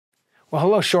Well,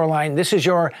 hello, Shoreline. This is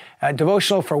your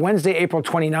devotional for Wednesday, April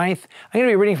 29th. I'm going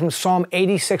to be reading from Psalm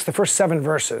 86, the first 7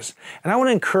 verses. And I want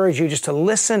to encourage you just to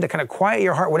listen, to kind of quiet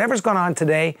your heart. Whatever's gone on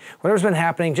today, whatever's been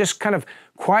happening, just kind of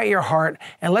quiet your heart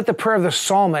and let the prayer of the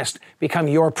psalmist become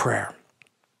your prayer.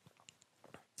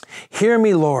 Hear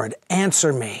me, Lord,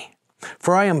 answer me,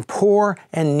 for I am poor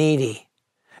and needy.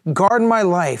 Guard my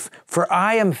life, for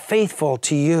I am faithful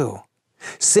to you.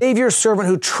 Save your servant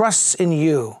who trusts in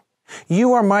you.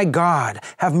 You are my God.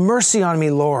 Have mercy on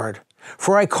me, Lord,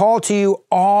 for I call to you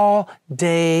all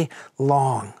day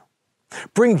long.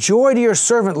 Bring joy to your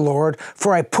servant, Lord,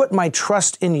 for I put my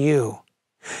trust in you.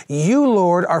 You,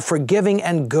 Lord, are forgiving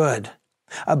and good,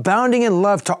 abounding in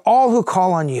love to all who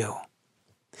call on you.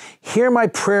 Hear my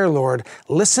prayer, Lord.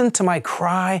 Listen to my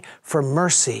cry for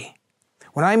mercy.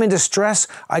 When I am in distress,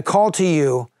 I call to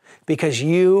you because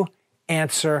you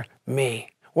answer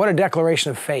me. What a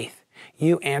declaration of faith.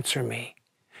 You answer me.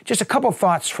 Just a couple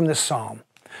thoughts from this psalm.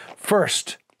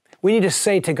 First, we need to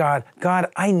say to God,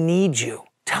 God, I need you.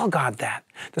 Tell God that.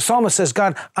 The psalmist says,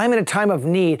 God, I'm in a time of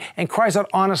need, and cries out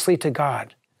honestly to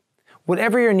God.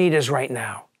 Whatever your need is right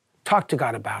now, talk to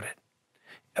God about it.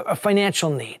 A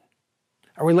financial need,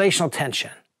 a relational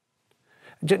tension,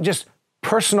 just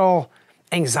personal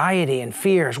anxiety and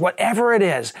fears, whatever it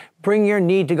is, bring your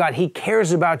need to God. He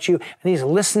cares about you, and He's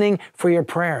listening for your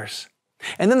prayers.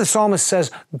 And then the psalmist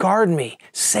says, guard me,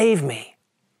 save me.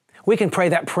 We can pray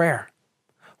that prayer.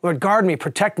 Lord, guard me,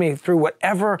 protect me through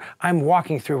whatever I'm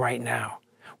walking through right now.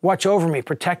 Watch over me,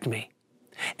 protect me.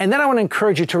 And then I want to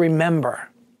encourage you to remember.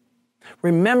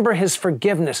 Remember His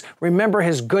forgiveness. Remember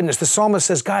His goodness. The psalmist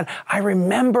says, God, I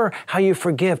remember how you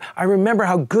forgive. I remember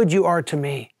how good you are to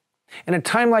me. In a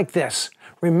time like this,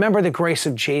 remember the grace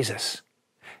of Jesus.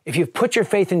 If you've put your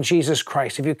faith in Jesus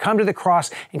Christ, if you've come to the cross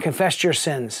and confessed your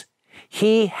sins,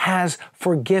 He has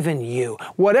forgiven you.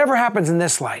 Whatever happens in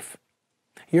this life,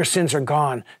 your sins are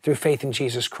gone through faith in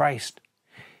Jesus Christ.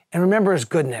 And remember His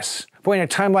goodness. Boy, in a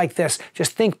time like this,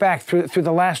 just think back through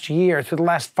the last year, through the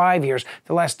last 5 years,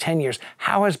 the last 10 years.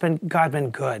 How has God been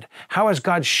good? How has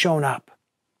God shown up?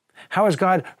 How has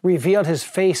God revealed His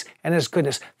face and His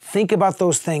goodness? Think about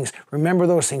those things. Remember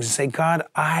those things and say, God,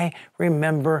 I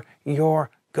remember your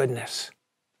goodness.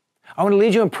 I want to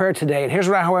lead you in prayer today, and here's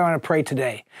how I want to pray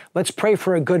today. Let's pray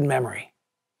for a good memory.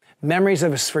 Memories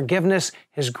of His forgiveness,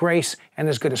 His grace, and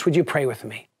His goodness. Would you pray with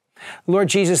me? Lord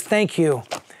Jesus, thank you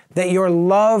that your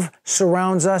love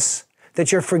surrounds us,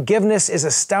 that your forgiveness is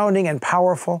astounding and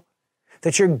powerful,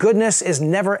 that your goodness is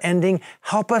never ending.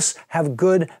 Help us have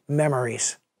good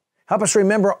memories. Help us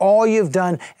remember all you've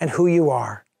done and who you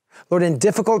are. Lord, in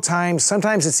difficult times,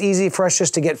 sometimes it's easy for us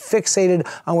just to get fixated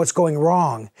on what's going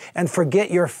wrong and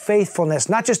forget your faithfulness,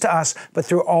 not just to us, but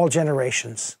through all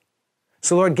generations.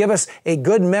 So Lord, give us a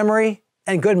good memory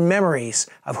and good memories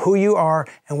of who you are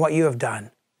and what you have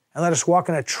done. And let us walk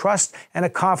in a trust and a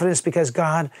confidence because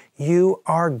God, you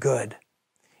are good.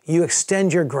 You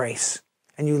extend your grace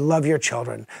and you love your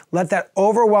children. Let that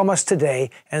overwhelm us today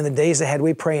and in the days ahead.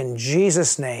 We pray in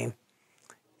Jesus' name,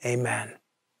 amen.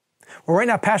 Well, right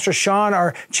now, Pastor Sean,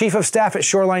 our Chief of Staff at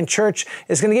Shoreline Church,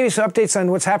 is going to give you some updates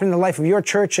on what's happening in the life of your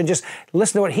church and just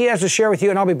listen to what he has to share with you,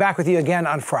 and I'll be back with you again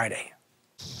on Friday.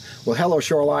 Well, hello,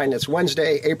 Shoreline. It's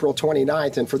Wednesday, April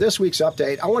 29th, and for this week's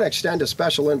update, I want to extend a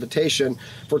special invitation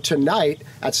for tonight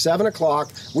at 7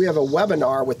 o'clock. We have a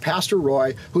webinar with Pastor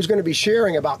Roy, who's going to be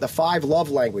sharing about the 5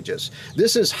 love languages.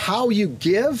 This is how you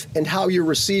give and how you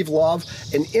receive love,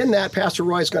 and in that, Pastor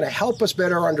Roy is going to help us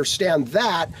better understand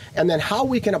that, and then how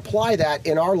we can apply that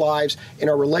in our lives, in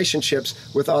our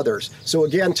relationships with others. So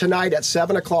again, tonight at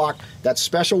 7 o'clock, that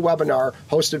special webinar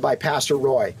hosted by Pastor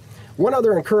Roy. One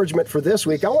other encouragement for this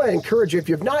week, I want to encourage you, if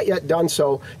you've not yet done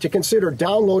so, to consider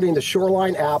downloading the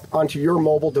Shoreline app onto your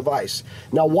mobile device.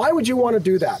 Now, why would you want to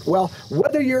do that? Well,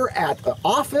 whether you're at the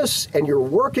office and you're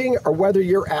working, or whether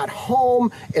you're at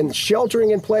home and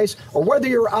sheltering in place, or whether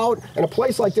you're out in a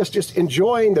place like this just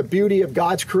enjoying the beauty of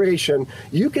God's creation,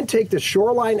 you can take the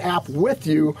Shoreline app with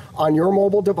you on your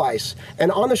mobile device. And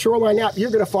on the Shoreline app,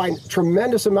 you're going to find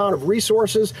tremendous amount of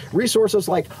resources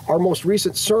like our most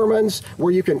recent sermons,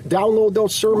 where you can download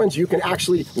those sermons. You can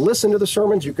actually listen to the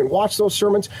sermons. You can watch those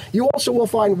sermons. You also will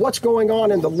find what's going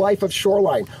on in the life of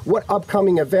Shoreline, what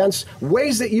upcoming events,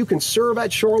 ways that you can serve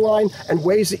at Shoreline, and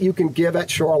ways that you can give at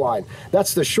Shoreline.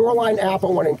 That's the Shoreline app. I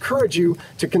want to encourage you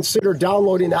to consider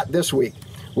downloading that this week.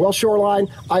 Well, Shoreline,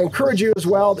 I encourage you as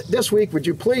well that this week, would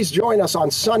you please join us on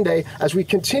Sunday as we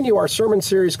continue our sermon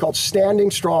series called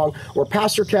Standing Strong, where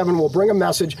Pastor Kevin will bring a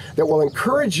message that will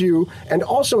encourage you and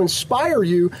also inspire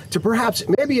you to perhaps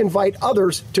maybe invite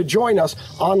others to join us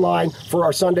online for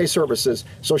our Sunday services.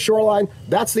 So, Shoreline,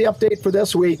 that's the update for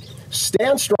this week.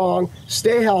 Stand strong,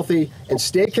 stay healthy, and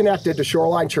stay connected to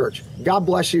Shoreline Church. God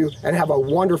bless you, and have a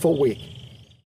wonderful week.